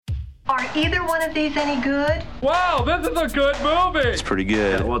Are either one of these any good? Wow, this is a good movie. It's pretty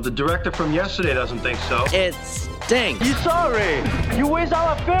good. Yeah, well, the director from yesterday doesn't think so. It stinks. You sorry? You waste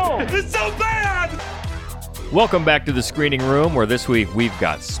our film. It's so bad. Welcome back to the screening room, where this week we've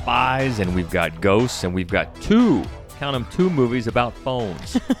got spies and we've got ghosts and we've got two movies about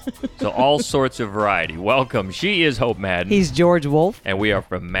phones. So all sorts of variety. Welcome. She is Hope Madden. He's George Wolf. And we are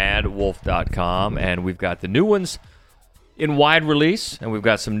from madwolf.com, and we've got the new ones in wide release, and we've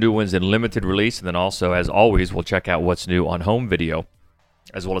got some new ones in limited release, and then also, as always, we'll check out what's new on home video,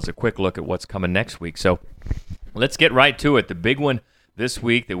 as well as a quick look at what's coming next week. So let's get right to it. The big one this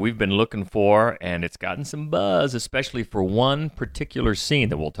week that we've been looking for, and it's gotten some buzz, especially for one particular scene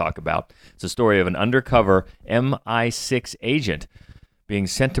that we'll talk about. It's a story of an undercover MI6 agent being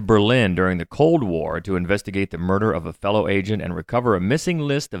sent to Berlin during the Cold War to investigate the murder of a fellow agent and recover a missing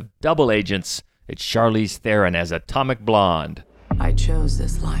list of double agents. It's Charlize Theron as Atomic Blonde. I chose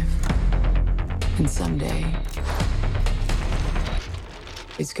this life, and someday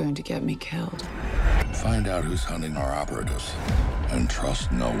it's going to get me killed. Find out who's hunting our operatives, and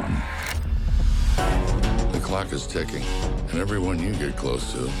trust no one. The clock is ticking, and everyone you get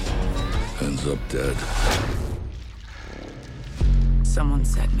close to ends up dead. Someone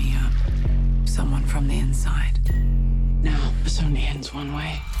set me up. Someone from the inside. Now, this only ends one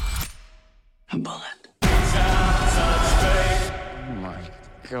way. A bullet. Oh my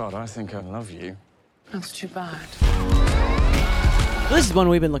God, I think I love you. That's too bad. This is one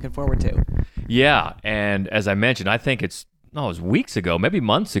we've been looking forward to. Yeah, and as I mentioned, I think it was weeks ago, maybe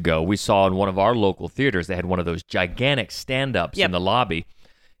months ago, we saw in one of our local theaters, they had one of those gigantic stand-ups in the lobby,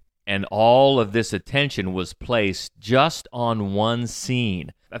 and all of this attention was placed just on one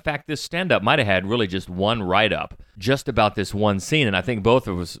scene. In fact, this stand-up might have had really just one write-up just about this one scene, and I think both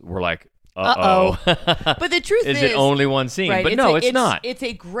of us were like, uh-oh. But the truth is... Is it only one scene? Right, but no, it's not. It's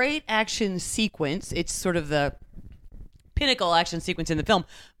a great action sequence. It's sort of the pinnacle action sequence in the film,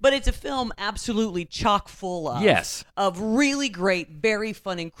 but it's a film absolutely chock full of really great, very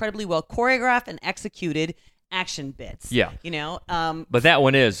fun, incredibly well choreographed and executed action bits. Yeah. You know? But that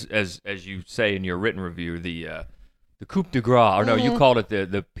one is, as you say in your written review, the coup de grace, or no, you called it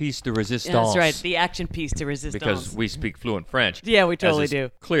the piece de resistance. Yeah, that's right, the action piece de resistance. Because we speak fluent French. Yeah, we totally do.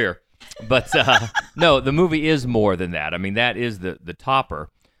 Clear. But no, the movie is more than that. I mean, that is the topper.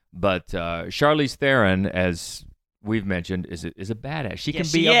 But Charlize Theron, as we've mentioned, is a badass. She can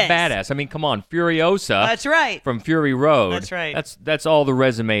be a badass. I mean, come on, Furiosa. That's right. From Fury Road. That's right. That's all the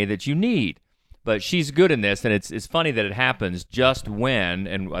resume that you need. But she's good in this, and it's funny that it happens just when,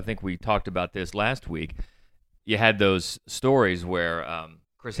 and I think we talked about this last week, you had those stories where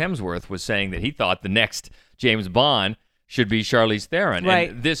Chris Hemsworth was saying that he thought the next James Bond should be Charlize Theron.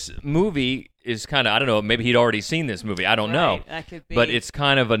 Right. And this movie is kind of, I don't know, maybe he'd already seen this movie. I don't know. That could be. But it's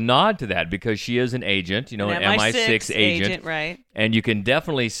kind of a nod to that because she is an agent, an MI6 agent. Right. And you can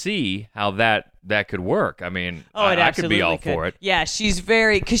definitely see how that could work. I mean, I could be all for it. Yeah, she's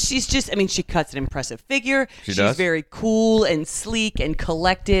because she's just, she cuts an impressive figure. She's very cool and sleek and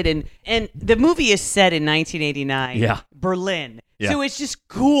collected. And the movie is set in 1989, Berlin. Yeah. So it's just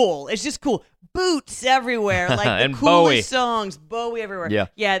cool. It's just cool. Boots everywhere, like the and coolest Bowie. songs, Bowie everywhere. Yeah.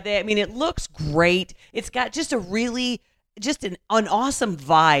 It looks great. It's got just an awesome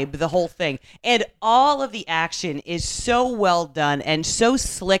vibe, the whole thing. And all of the action is so well done and so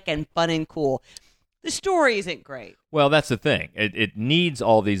slick and fun and cool. The story isn't great. Well, that's the thing. It needs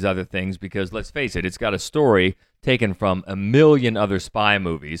all these other things because, let's face it, it's got a story taken from a million other spy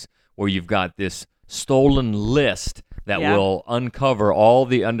movies where you've got this stolen list that will uncover all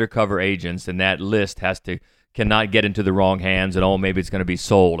the undercover agents, and that list cannot get into the wrong hands, and maybe it's going to be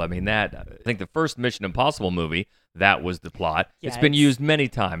sold. I mean, I think the first Mission Impossible movie, that was the plot. Yeah, it's been used many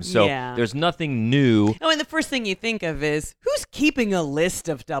times, so there's nothing new. Oh, and the first thing you think of is, who's keeping a list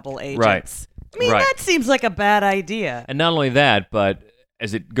of double agents? Right. That seems like a bad idea. And not only that, but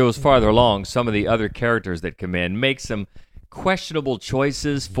as it goes farther along, some of the other characters that come in make some questionable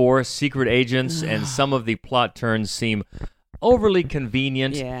choices for secret agents, and some of the plot turns seem overly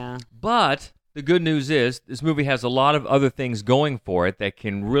convenient. Yeah. But the good news is this movie has a lot of other things going for it that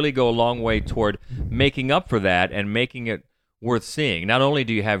can really go a long way toward making up for that and making it worth seeing. Not only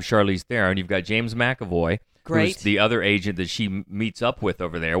do you have Charlize Theron, you've got James McAvoy, who's the other agent that she meets up with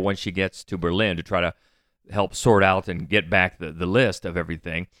over there once she gets to Berlin to try to help sort out and get back the list of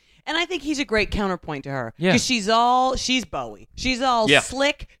everything. And I think he's a great counterpoint to her. Yeah. Because she's Bowie. She's all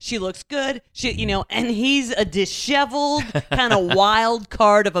slick. She looks good. And he's a disheveled, kind of wild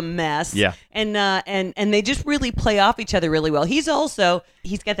card of a mess. Yeah. And they just really play off each other really well. He's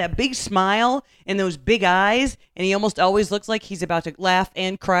got that big smile and those big eyes, and he almost always looks like he's about to laugh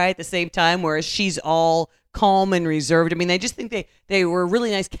and cry at the same time, whereas she's all calm and reserved. I mean, I just think they were a really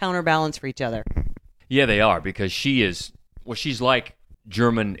nice counterbalance for each other. Yeah, they are, because she's like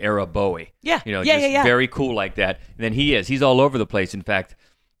German era Bowie. Yeah. Very cool like that. And then he's all over the place. In fact,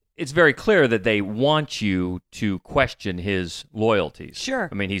 it's very clear that they want you to question his loyalties. Sure.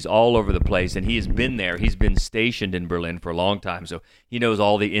 I mean, he's all over the place, and he has been there. He's been stationed in Berlin for a long time, so he knows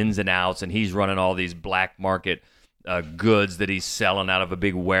all the ins and outs, and he's running all these black market goods that he's selling out of a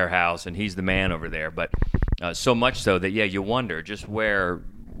big warehouse, and he's the man over there. But so much so that, you wonder just where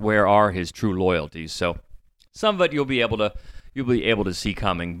are his true loyalties. So some of it you'll be able to see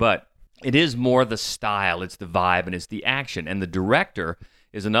coming, but it is more the style, it's the vibe, and it's the action. And the director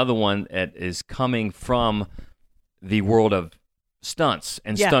is another one that is coming from the world of stunts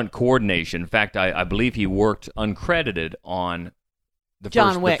and stunt coordination. In fact, I believe he worked uncredited on the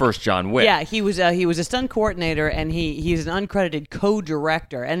first John Wick. Yeah, he was a stunt coordinator, and he's an uncredited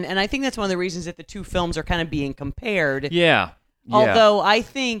co-director. And I think that's one of the reasons that the two films are kind of being compared. Yeah. Although I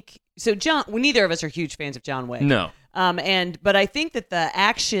think neither of us are huge fans of John Wick. No. But I think that the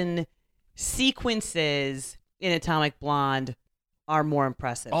action sequences in Atomic Blonde are more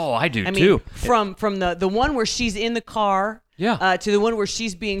impressive. Oh, I do too. Mean, from the one where she's in the car, to the one where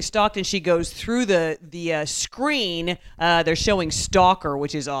she's being stalked and she goes through the screen. They're showing Stalker,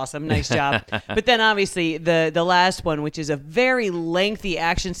 which is awesome. Nice job. But then obviously the last one, which is a very lengthy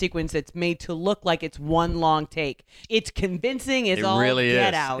action sequence that's made to look like it's one long take. It's convincing. It's all really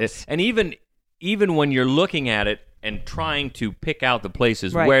get is. out. And even when you're looking at it and trying to pick out the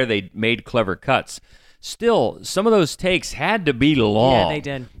places where they made clever cuts, still, some of those takes had to be long. Yeah, they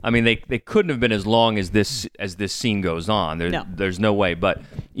did. I mean, they couldn't have been as long as this scene goes on. There's no way. But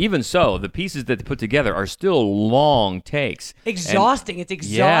even so, the pieces that they put together are still long takes. Exhausting. It's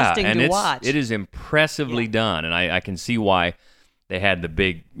exhausting to watch. It is impressively done, and I can see why they had the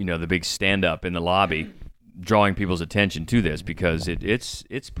big stand-up in the lobby, drawing people's attention to this, because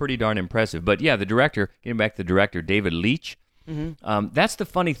it's pretty darn impressive. But yeah, the director, getting back to the director, David Leitch. Mm-hmm. That's the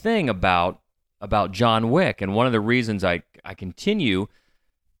funny thing about John Wick, and one of the reasons I continue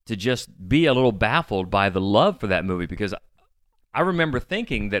to just be a little baffled by the love for that movie, because I remember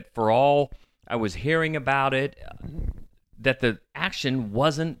thinking that for all I was hearing about it, that the action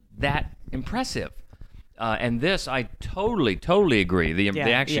wasn't that impressive. And this, I totally agree.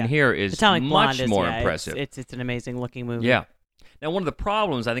 The action here is much more impressive. It's an amazing looking movie. Yeah. Now, one of the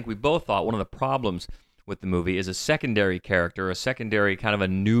problems, I think we both thought, one of the problems with the movie is a secondary character, a secondary kind of a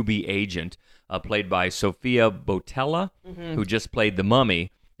newbie agent, played by Sofia Boutella, who just played the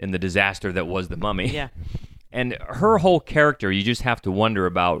Mummy in the disaster that was the Mummy. Yeah. And her whole character, you just have to wonder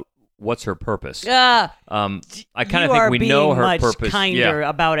about what's her purpose. I kind of think we know her purpose. You are being much kinder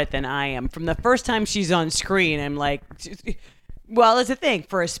about it than I am. From the first time she's on screen, I'm like, well, it's a thing.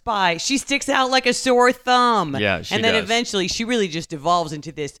 For a spy, she sticks out like a sore thumb. Yeah, she And then does. eventually she really just evolves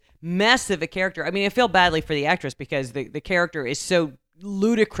into this mess of a character. I mean, I feel badly for the actress because the character is so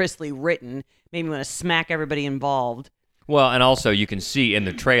ludicrously written. Made me want to smack everybody involved. Well, and also you can see in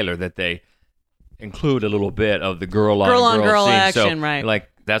the trailer that they include a little bit of the girl on girl scene. action, so, right? Like,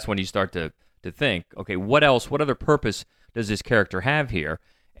 that's when you start to think, okay, what other purpose does this character have here?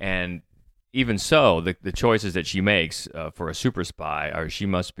 And even so, the choices that she makes for a super spy, or she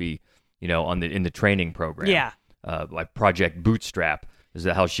must be, in the training program. Yeah. Like Project Bootstrap. Is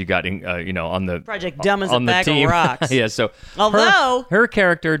that how she got on the Project Dumb as a on the bag team? of rocks? Yeah. So although her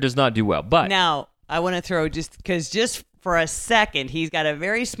character does not do well, but now I want to throw just for a second, he's got a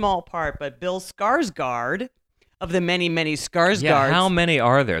very small part, but Bill Skarsgård of the many Skarsgårds. Yeah, how many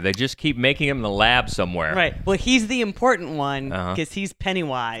are there? They just keep making him in the lab somewhere. Right. Well, he's the important one because he's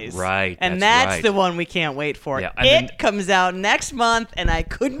Pennywise. Right. And that's the one we can't wait for. Yeah, it comes out next month, and I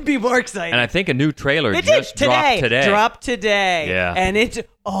couldn't be more excited. And I think a new trailer dropped today. Dropped today. Yeah. And it's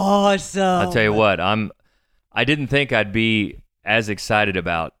awesome. I'll tell you what, I didn't think I'd be as excited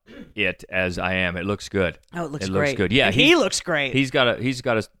about it as I am. It looks good. Oh, it looks great. It looks good. Yeah, and he looks great. He's got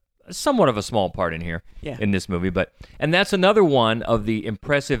a somewhat of a small part in here in this movie, and that's another one of the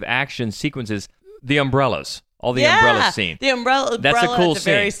impressive action sequences. The umbrellas, all the umbrella scene. The umbrella. That's a cool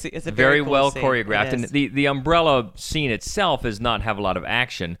scene. It's a very cool well scene. choreographed, and the umbrella scene itself does not have a lot of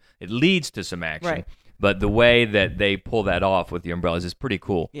action. It leads to some action, right. But the way that they pull that off with the umbrellas is pretty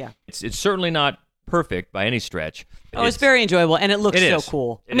cool. Yeah, it's certainly not perfect by any stretch. Oh, it's very enjoyable, and it looks so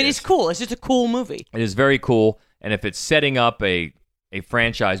cool. I mean, it's cool. It's just a cool movie. It is very cool, and if it's setting up a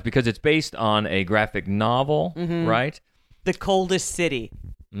franchise, because it's based on a graphic novel, right? The Coldest City.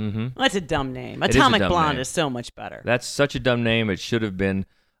 Mm-hmm. Well, that's a dumb name. Atomic Blonde is so much better. That's such a dumb name. It should have been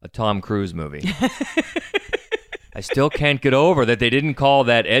a Tom Cruise movie. I still can't get over that they didn't call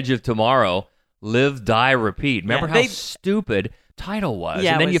that Edge of Tomorrow Live, Die, Repeat. Remember how stupid title was?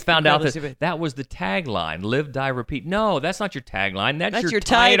 Yeah, and then you found out that stupid. that was the tagline, Live, Die, Repeat. No, that's not your tagline. That's your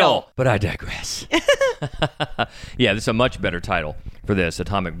title. But I digress. Yeah, this is a much better title for this,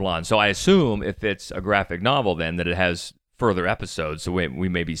 Atomic Blonde. So I assume if it's a graphic novel then that it has further episodes, so we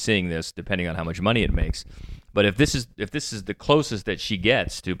may be seeing this depending on how much money it makes. But if this is the closest that she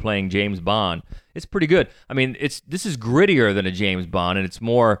gets to playing James Bond, it's pretty good. I mean, this is grittier than a James Bond, and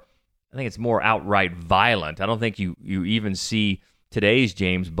I think it's more outright violent. I don't think you even see today's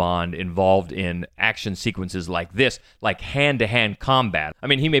James Bond involved in action sequences like this, like hand-to-hand combat. I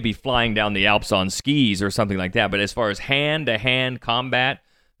mean, he may be flying down the Alps on skis or something like that, but as far as hand-to-hand combat,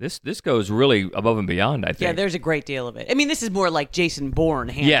 this goes really above and beyond, I think. Yeah, there's a great deal of it. I mean, this is more like Jason Bourne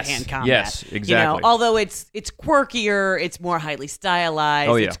hand-to-hand combat. Yes, exactly. You know, although it's quirkier, it's more highly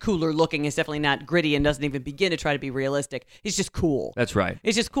stylized, it's cooler looking, it's definitely not gritty and doesn't even begin to try to be realistic. It's just cool. That's right.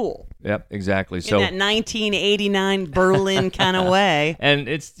 It's just cool. Yep, exactly. In that 1989 Berlin kind of way. And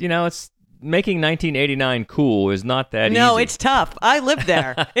it's making 1989 cool is not that easy. No, it's tough. I lived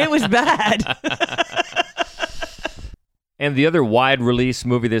there. It was bad. And the other wide release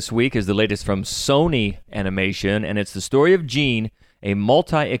movie this week is the latest from Sony Animation, and it's the story of Gene, a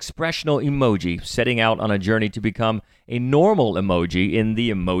multi-expressional emoji setting out on a journey to become a normal emoji in the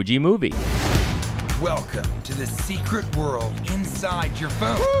Emoji Movie. Welcome to the secret world inside your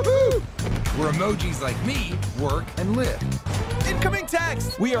phone, where emojis like me work and live. Incoming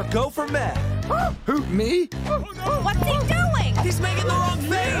text! We are go for meh. Who, me? What's he doing? He's making the wrong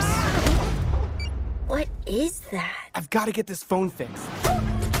face! What is that? I've got to get this phone fixed.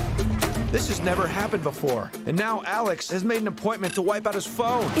 This has never happened before. And now Alex has made an appointment to wipe out his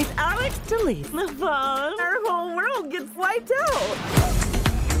phone. If Alex deletes the phone, our whole world gets wiped out.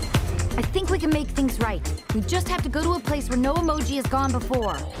 I think we can make things right. We just have to go to a place where no emoji has gone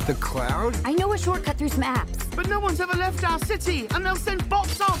before. The cloud? I know a shortcut through some apps. But no one's ever left our city, and they'll send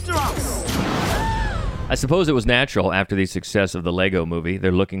bots after us. I suppose it was natural after the success of the Lego movie.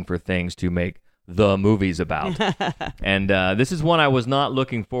 They're looking for things to make the movies about. And this is one I was not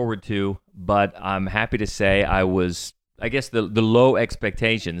looking forward to, but I'm happy to say I guess the low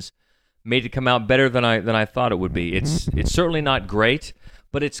expectations made it come out better than I thought it would be. It's certainly not great,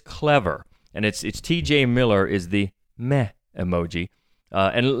 but it's clever. And it's T.J. Miller is the meh emoji.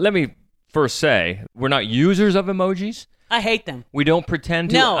 And let me first say, we're not users of emojis. I hate them. We don't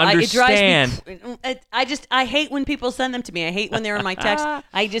pretend to understand. It drives me, I hate when people send them to me. I hate when they're in my text.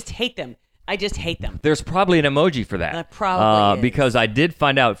 I just hate them. There's probably an emoji for that. Probably is. Because I did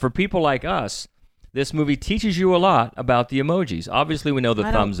find out, for people like us, this movie teaches you a lot about the emojis. Obviously, we know the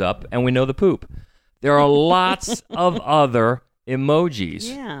thumbs up and we know the poop. There are lots of other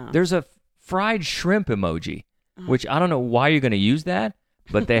emojis. Yeah. There's a fried shrimp emoji, which I don't know why you're going to use that,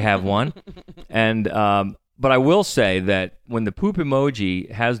 but they have one. And but I will say that when the poop emoji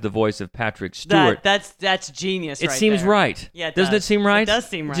has the voice of Patrick Stewart, that's genius. It seems right. Yeah, doesn't it seem right? It does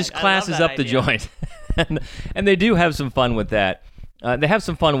seem right. It just classes up the joint, and they do have some fun with that. They have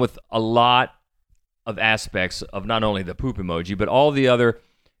some fun with a lot of aspects of not only the poop emoji, but all the other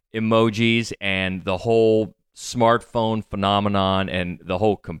emojis and the whole smartphone phenomenon and the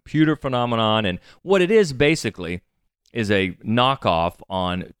whole computer phenomenon. And what it is basically is a knockoff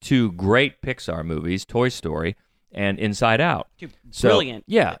on two great Pixar movies, Toy Story and Inside Out. Brilliant.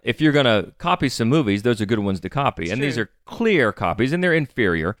 Yeah, if you're going to copy some movies, those are good ones to copy. It's and true. These are clear copies, and they're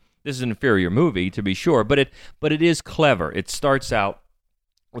inferior. This is an inferior movie, to be sure, but it is clever. It starts out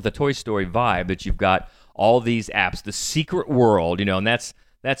with a Toy Story vibe that you've got all these apps, the secret world, and that's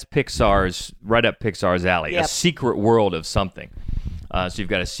Pixar's, right up Pixar's alley, Yep. a secret world of something. So you've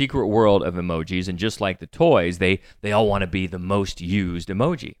got a secret world of emojis, and just like the toys, they all want to be the most used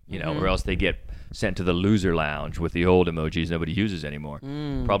emoji, or else they get sent to the loser lounge with the old emojis nobody uses anymore.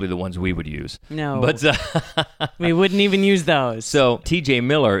 Probably the ones we would use. No. But we wouldn't even use those. So T.J.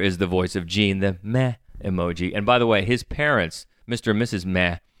 Miller is the voice of Gene, the meh emoji. And by the way, his parents, Mr. and Mrs.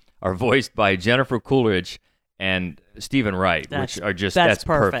 Meh, are voiced by Jennifer Coolidge and Stephen Wright, which are just that's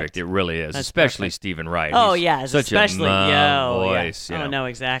perfect. It really is, especially perfect. Stephen Wright. Oh He's yeah, such especially a voice. Yeah. No,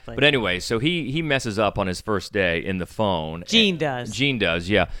 exactly. But anyway, so he messes up on his first day in the phone. Gene does,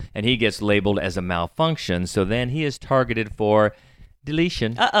 yeah, and he gets labeled as a malfunction. So then he is targeted for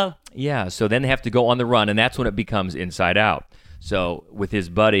deletion. Uh-oh. Yeah, so then they have to go on the run, and that's when it becomes Inside Out. So with his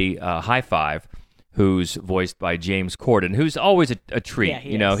buddy High Five, who's voiced by James Corden, who's always a treat. Yeah,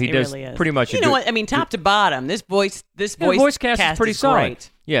 he you know, is. he He does really is. pretty much. You know what? I mean, top to bottom, this voice cast is pretty solid. Great.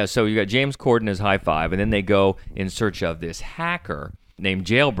 Yeah, so you got James Corden as High Five, and then they go in search of this hacker named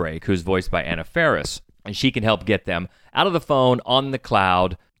Jailbreak, who's voiced by Anna Faris, and she can help get them out of the phone, on the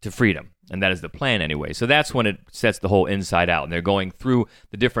cloud, to freedom. And that is the plan anyway. So that's when it sets the whole Inside Out. And they're going through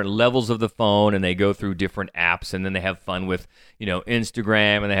the different levels of the phone, and they go through different apps, and then they have fun with,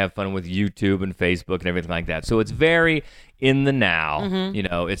 Instagram, and they have fun with YouTube and Facebook and everything like that. So it's very in the now.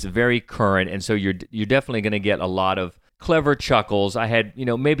 Mm-hmm. It's very current. And so you're definitely going to get a lot of clever chuckles. I had,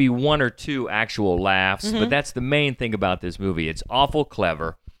 maybe one or two actual laughs, but that's the main thing about this movie. It's awful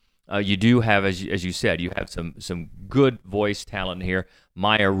clever. You do have, as you said, you have some good voice talent here.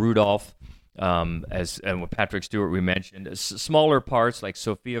 Maya Rudolph, and with Patrick Stewart we mentioned. Smaller parts like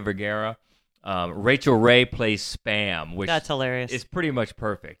Sofia Vergara. Rachel Ray plays Spam, which that's hilarious. Is pretty much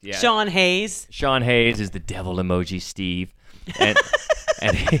perfect. Yeah. Sean Hayes is the devil emoji Steve, and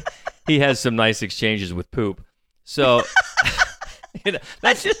he has some nice exchanges with poop. So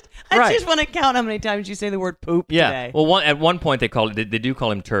I just want to count how many times you say the word poop today. Well, at one point they do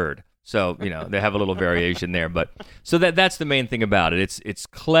call him turd. So, they have a little variation there, but so that's the main thing about it. It's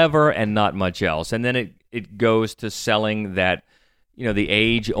clever and not much else. And then it goes to selling that, the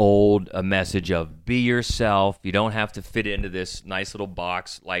age-old message of be yourself. You don't have to fit into this nice little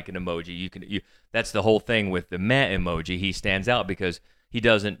box like an emoji. That's the whole thing with the meh emoji. He stands out because he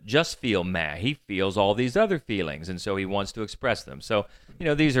doesn't just feel meh. He feels all these other feelings, and so he wants to express them. So,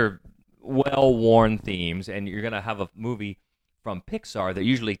 these are well-worn themes, and you're going to have a movie from Pixar that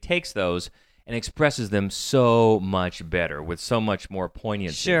usually takes those and expresses them so much better with so much more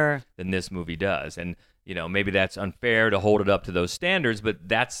poignancy than this movie does. And, maybe that's unfair to hold it up to those standards, but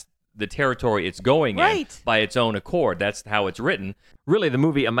that's the territory it's going in by its own accord. That's how it's written. Really, the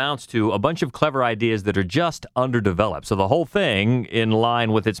movie amounts to a bunch of clever ideas that are just underdeveloped. So the whole thing, in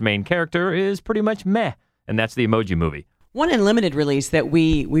line with its main character, is pretty much meh. And that's the Emoji Movie. One in limited release that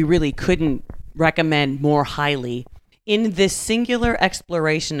we really couldn't recommend more highly. In this singular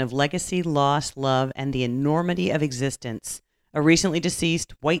exploration of legacy, loss, love, and the enormity of existence, a recently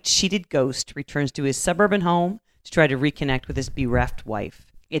deceased white-sheeted ghost returns to his suburban home to try to reconnect with his bereft wife.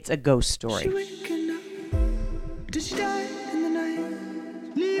 It's a ghost story.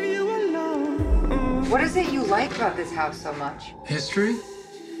 What is it you like about this house so much? History?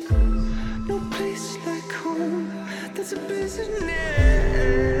 No place like home. That's a business.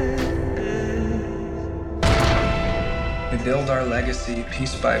 We build our legacy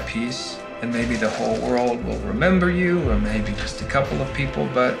piece by piece, and maybe the whole world will remember you, or maybe just a couple of people,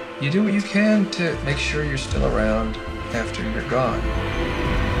 but you do what you can to make sure you're still around after you're gone.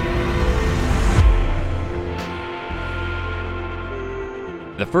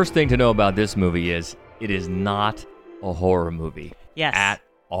 The first thing to know about this movie is it is not a horror movie. Yes. At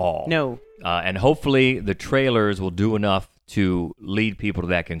all. No. And hopefully the trailers will do enough to lead people to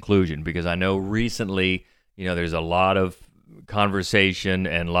that conclusion, because I know recently, there's a lot of conversation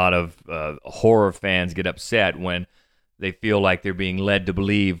and a lot of horror fans get upset when they feel like they're being led to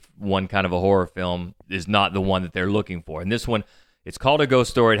believe one kind of a horror film is not the one that they're looking for. And this one, it's called a ghost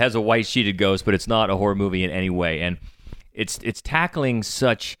story. It has a white-sheeted ghost, but it's not a horror movie in any way. And it's tackling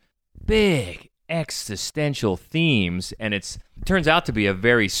such big existential themes, and it turns out to be a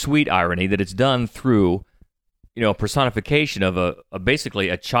very sweet irony that it's done through personification of basically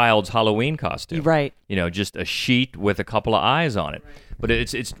a child's Halloween costume. Right. Just a sheet with a couple of eyes on it. But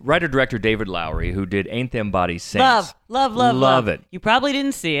it's writer-director David Lowery, who did Ain't Them Bodies Saints. Love it. You probably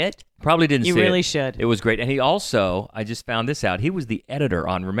didn't see it. You really should. It was great. And he also, I just found this out, he was the editor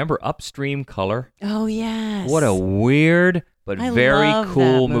on, remember Upstream Color? Oh, yes. What a weird but very love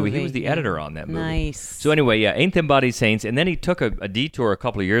cool that movie. He was the editor on that movie. Nice. So anyway, yeah, Ain't Them Bodies Saints. And then he took a detour a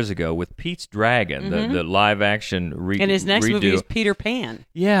couple of years ago with Pete's Dragon, the live-action redo. And his next movie is Peter Pan.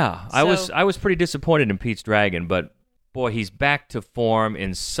 Yeah. I was pretty disappointed in Pete's Dragon, but boy, he's back to form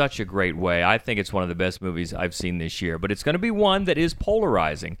in such a great way. I think it's one of the best movies I've seen this year. But it's going to be one that is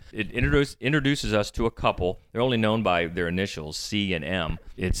polarizing. It introduces us to a couple. They're only known by their initials, C and M.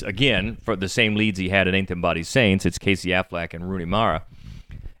 It's, again, for the same leads he had in Ain't Them Bodies Saints. It's Casey Affleck and Rooney Mara.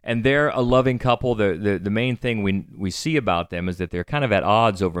 And they're a loving couple. The main thing we see about them is that they're kind of at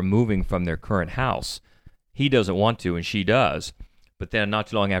odds over moving from their current house. He doesn't want to, and she does. But then not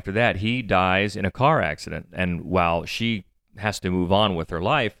too long after that, he dies in a car accident. And while she has to move on with her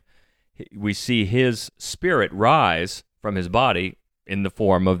life, we see his spirit rise from his body in the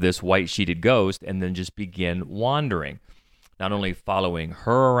form of this white-sheeted ghost and then just begin wandering. not only following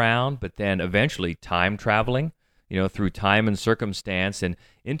her around, but then eventually time traveling, through time and circumstance and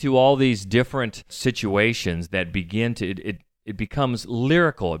into all these different situations that begin to, it becomes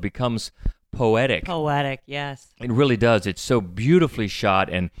lyrical, it becomes poetic. Poetic, yes. It really does. It's so beautifully shot,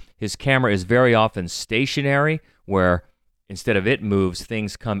 and his camera is very often stationary, where instead of it moves,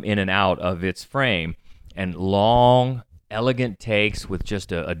 things come in and out of its frame, and long, elegant takes with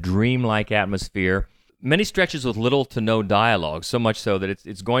just a dreamlike atmosphere. Many stretches with little to no dialogue, so much so that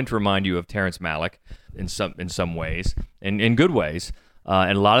it's going to remind you of Terrence Malick in some ways, and in good ways.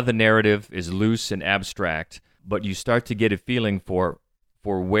 And a lot of the narrative is loose and abstract, but you start to get a feeling for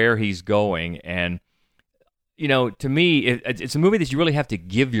where he's going. And, to me, it's a movie that you really have to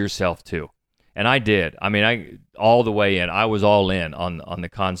give yourself to. And I did. I mean, all the way in. I was all in on the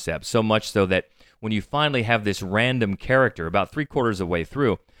concept, so much so that when you finally have this random character, about 3/4 of the way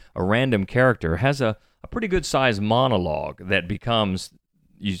through, a random character has a pretty good-sized monologue that becomes,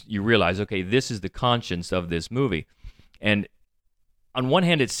 you realize, okay, this is the conscience of this movie. And on one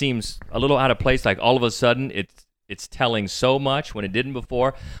hand, it seems a little out of place, like all of a sudden it's telling so much when it didn't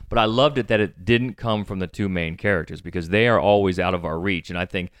before, but I loved it that it didn't come from the two main characters, because they are always out of our reach, and I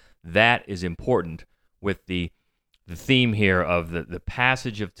think that is important with the theme here of the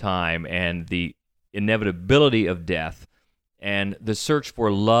passage of time and the inevitability of death, and the search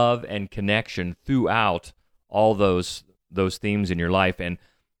for love and connection throughout all those themes in your life, and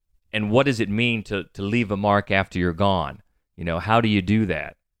what does it mean to leave a mark after you're gone? How do you do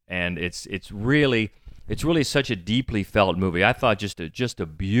that? And it's really such a deeply felt movie. I thought just a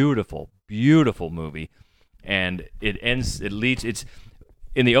beautiful, beautiful movie, and it's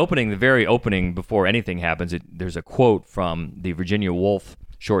in the opening, the very opening before anything happens. There's a quote from the Virginia Woolf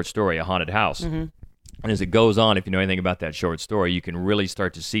short story, A Haunted House. Mm-hmm. And as it goes on, if you know anything about that short story, you can really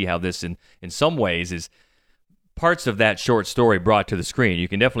start to see how this, in some ways, is parts of that short story brought to the screen. You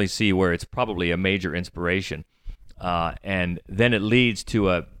can definitely see where it's probably a major inspiration. And then it leads to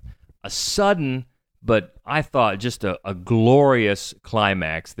a sudden, but I thought just a glorious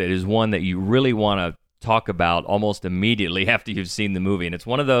climax that is one that you really want to talk about almost immediately after you've seen the movie. And it's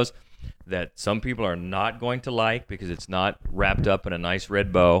one of those that some people are not going to like because it's not wrapped up in a nice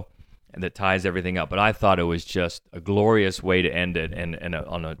red bow and that ties everything up. But I thought it was just a glorious way to end it, and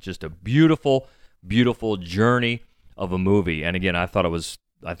on just a beautiful, beautiful journey of a movie. And again, I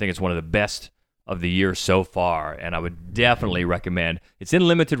think it's one of the best of the year so far, and I would definitely recommend. It's in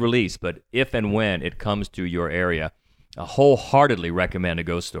limited release, but if and when it comes to your area, I wholeheartedly recommend A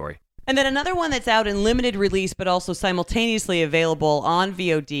Ghost Story. And then another one that's out in limited release but also simultaneously available on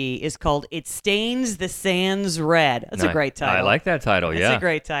VOD is called It Stains the Sands Red. That's a great title. I like that title, yeah. It's a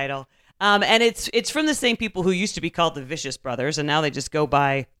great title. And it's from the same people who used to be called the Vicious Brothers, and now they just go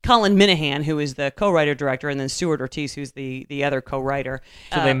by Colin Minahan, who is the co-writer-director, and then Stuart Ortiz, who's the other co-writer.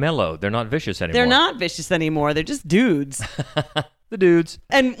 So they mellowed. They're not vicious anymore. They're not vicious anymore. They're just dudes. The dudes.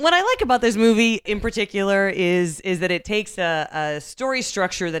 And what I like about this movie in particular is that it takes a story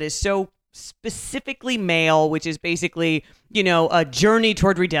structure that is so specifically male, which is basically, a journey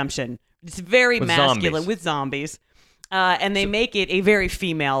toward redemption. It's very masculine with zombies. And they make it a very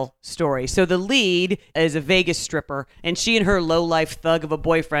female story. So the lead is a Vegas stripper, and she and her low-life thug of a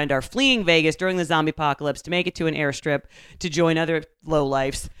boyfriend are fleeing Vegas during the zombie apocalypse to make it to an airstrip to join other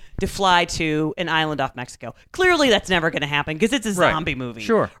low-lifes to fly to an island off Mexico. Clearly, that's never going to happen because it's a zombie movie.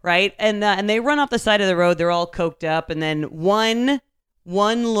 Sure. Right? And they run off the side of the road. They're all coked up, and then one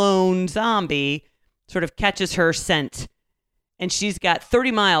lone zombie sort of catches her scent. And she's got 30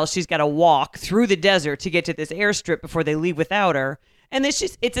 miles she's got to walk through the desert to get to this airstrip before they leave without her. And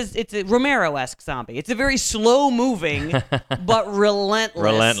it's a Romero-esque zombie. It's a very slow-moving but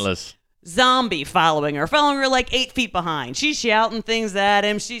relentless zombie following her like 8 feet behind. She's shouting things at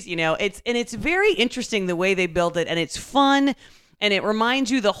him. She's, it's very interesting the way they build it, and it's fun. And it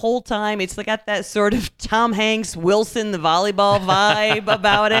reminds you the whole time, it's got that sort of Tom Hanks, Wilson, the volleyball vibe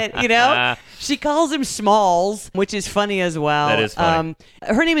about it, She calls him Smalls, which is funny as well. That is funny.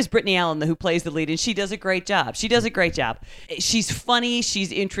 Her name is Brittany Allen, who plays the lead, and she does a great job. She's funny.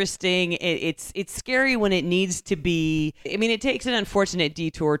 She's interesting. It's scary when it needs to be. I mean, it takes an unfortunate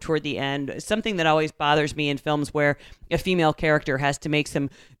detour toward the end. Something that always bothers me in films where a female character has to make some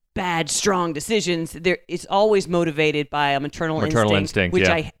bad, strong decisions. It's always motivated by a maternal instinct, which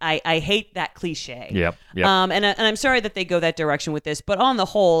yeah. I hate that cliche. Yep. And I'm sorry that they go that direction with this, but on the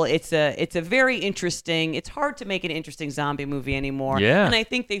whole, it's a very interesting. It's hard to make an interesting zombie movie anymore. Yeah. And I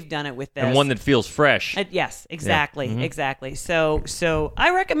think they've done it with this. And one that feels fresh. Yes, exactly, Yeah. Mm-hmm. exactly. So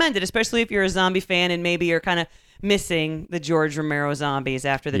I recommend it, especially if you're a zombie fan and maybe you're kind of missing the George Romero zombies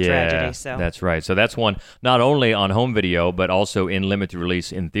after the tragedy. So that's right. So that's one not only on home video, but also in limited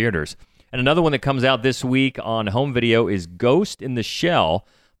release in theaters. And another one that comes out this week on home video is Ghost in the Shell,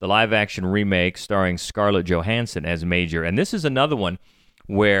 the live-action remake starring Scarlett Johansson as Major. And this is another one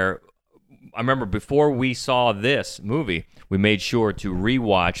where I remember before we saw this movie, we made sure to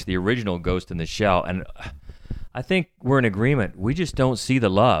rewatch the original Ghost in the Shell, and I think we're in agreement. We just don't see the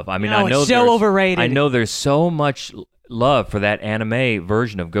love. I mean, no, I know it's so overrated. I know there's so much love for that anime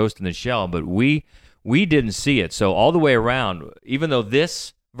version of Ghost in the Shell, but we didn't see it. So all the way around, even though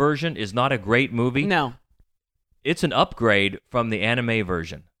this version is not a great movie, no, it's an upgrade from the anime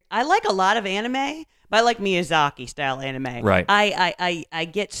version. I like a lot of anime, but I like Miyazaki style anime. Right. I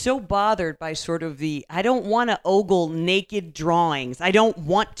get so bothered by sort of I don't want to ogle naked drawings. I don't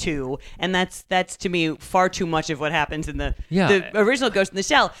want to, and that's to me far too much of what happens in the original Ghost in the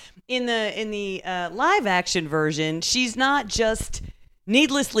Shell. In the live action version, she's not just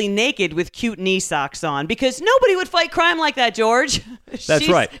needlessly naked with cute knee socks on, because nobody would fight crime like that, George. That's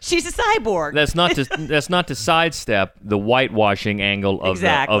right. She's a cyborg. That's not to sidestep the whitewashing angle of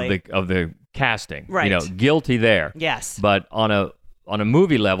the casting. Right. Guilty there. Yes. But on a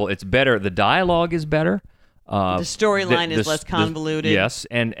movie level, it's better. The dialogue is better. The storyline is less convoluted. Yes.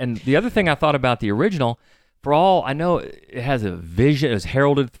 And the other thing I thought about the original, for all I know, it has a vision. It's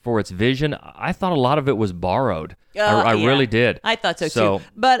heralded for its vision. I thought a lot of it was borrowed. I really did. I thought so too.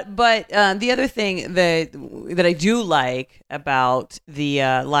 But the other thing that I do like about the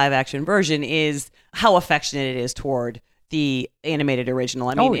live action version is how affectionate it is toward the animated original.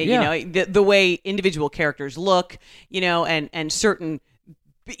 I mean, the way individual characters look, and certain,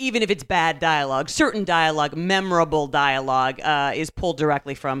 even if it's bad dialogue, certain dialogue, memorable dialogue, is pulled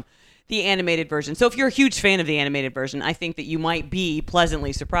directly from the animated version. So if you're a huge fan of the animated version, I think that you might be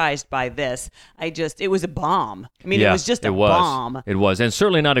pleasantly surprised by this. It was a bomb. I mean, it was just a bomb. It was, and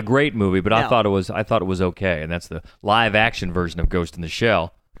certainly not a great movie, but No. I thought it was okay, and that's the live action version of Ghost in the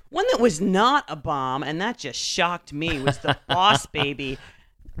Shell. One that was not a bomb, and that just shocked me, was The Boss Baby.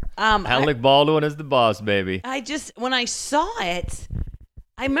 Alec Baldwin is the boss, baby. When I saw it,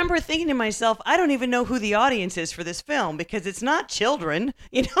 I remember thinking to myself, I don't even know who the audience is for this film, because it's not children,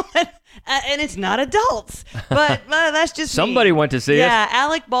 and it's not adults. But that's just somebody went to see it. Yeah,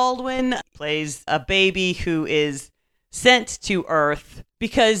 Alec Baldwin plays a baby who is sent to Earth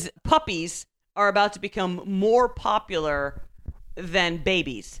because puppies are about to become more popular than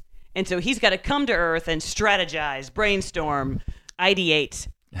babies. And so he's got to come to Earth and strategize, brainstorm, ideate,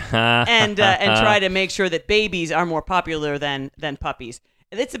 and try to make sure that babies are more popular than puppies.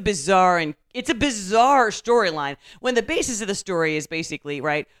 It's a bizarre storyline when the basis of the story is basically,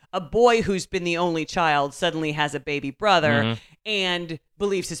 right, a boy who's been the only child suddenly has a baby brother and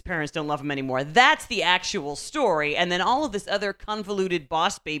believes his parents don't love him anymore. That's the actual story. And then all of this other convoluted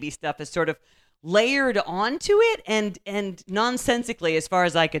boss baby stuff is sort of layered onto it and nonsensically, as far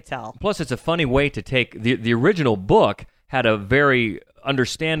as I could tell. Plus, it's a funny way to take the original book had a very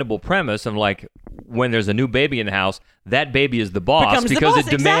understandable premise of, like, when there's a new baby in the house, that baby is the boss because it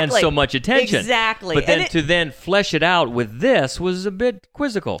demands so much attention. Exactly. But then to then flesh it out with this was a bit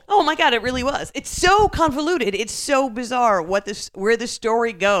quizzical. Oh my God, it really was. It's so convoluted. It's so bizarre where the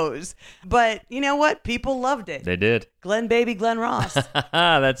story goes. But you know what? People loved it. They did. Glenn Ross.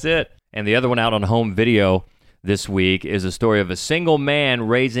 That's it. And the other one out on home video this week is a story of a single man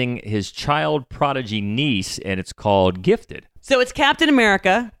raising his child prodigy niece, and it's called Gifted. So it's Captain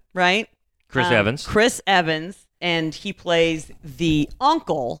America, right? Chris Evans, and he plays the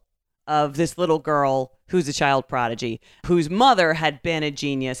uncle of this little girl who's a child prodigy, whose mother had been a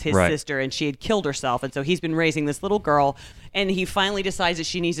genius, his sister, and she had killed herself. And so he's been raising this little girl, and he finally decides that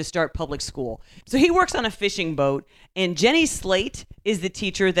she needs to start public school. So he works on a fishing boat, and Jenny Slate is the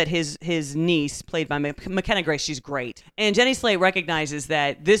teacher that his niece, played by McKenna Grace, she's great. And Jenny Slate recognizes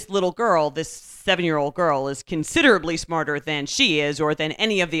that this little girl, this 7-year-old girl, is considerably smarter than she is or than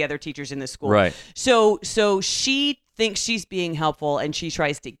any of the other teachers in this school. Right. So she thinks she's being helpful, and she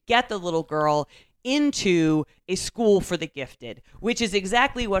tries to get the little girl into a school for the gifted, which is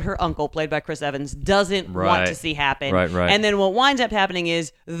exactly what her uncle, played by Chris Evans, doesn't want to see happen. Right. And then what winds up happening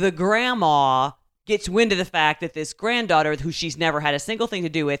is the grandma gets wind of the fact that this granddaughter, who she's never had a single thing to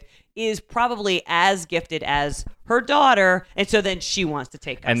do with, is probably as gifted as her daughter, and so then she wants to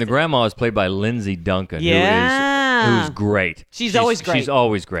take custody. And the grandma is played by Lindsay Duncan, who's great. She's always great. She's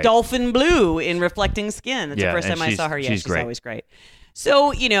always great. Dolphin blue in Reflecting Skin. That's the first time I saw her. She's great. Always great.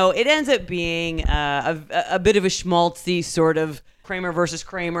 So, it ends up being a bit of a schmaltzy sort of Kramer versus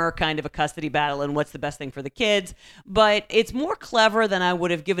Kramer, kind of a custody battle and what's the best thing for the kids. But it's more clever than I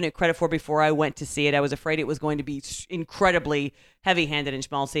would have given it credit for before I went to see it. I was afraid it was going to be incredibly heavy-handed and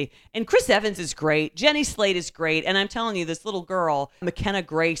schmaltzy. And Chris Evans is great. Jenny Slate is great. And I'm telling you, this little girl, McKenna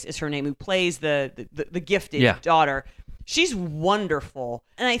Grace is her name, who plays the gifted daughter. She's wonderful.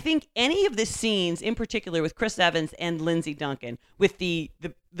 And I think any of the scenes, in particular with Chris Evans and Lindsay Duncan, with the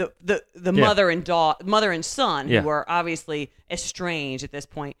mother and son, who are obviously estranged at this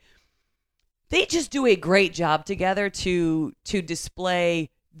point, they just do a great job together to display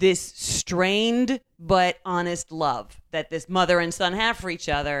this strained but honest love that this mother and son have for each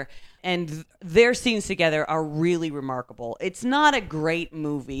other. And their scenes together are really remarkable. It's not a great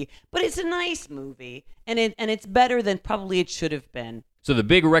movie, but it's a nice movie, and it's better than probably it should have been. So the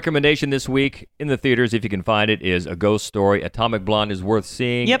big recommendation this week in the theaters, if you can find it, is A Ghost Story. Atomic Blonde is worth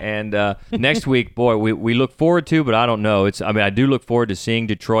seeing. Yep. And next week, boy, we look forward to, but I don't know. I do look forward to seeing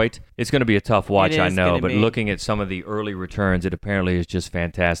Detroit. It's going to be a tough watch, I know, but looking at some of the early returns, it apparently is just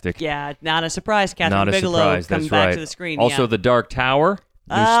fantastic. Yeah, not a surprise. Catherine Bigelow coming back to the screen. Also, The Dark Tower.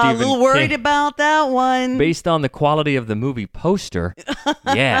 A little worried about that one. Based on the quality of the movie poster.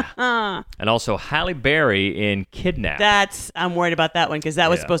 Yeah. And also Halle Berry in Kidnap. I'm worried about that one because that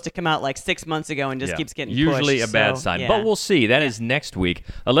was supposed to come out like 6 months ago and just keeps getting usually pushed. A bad sign. But we'll see. That is next week.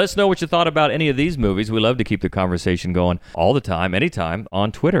 Let us know what you thought about any of these movies. We love to keep the conversation going all the time, anytime,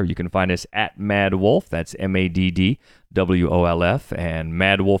 on Twitter. You can find us at Mad Wolf. That's MADDWOLF. And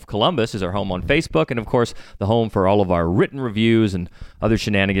Mad Wolf Columbus is our home on Facebook. And, of course, the home for all of our written reviews and other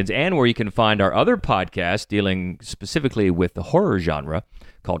shenanigans, and where you can find our other podcast dealing specifically with the horror genre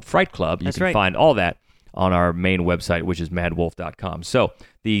called Fright Club. You can find all that on our main website, which is madwolf.com. So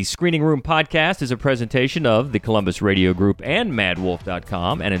the Screening Room Podcast is a presentation of the Columbus Radio Group and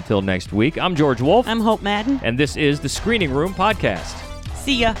madwolf.com. And until next week, I'm George Wolf. I'm Hope Madden. And this is the Screening Room Podcast.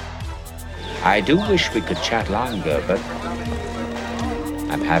 See ya. I do wish we could chat longer, but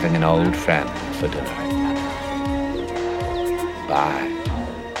I'm having an old friend for dinner. Bye.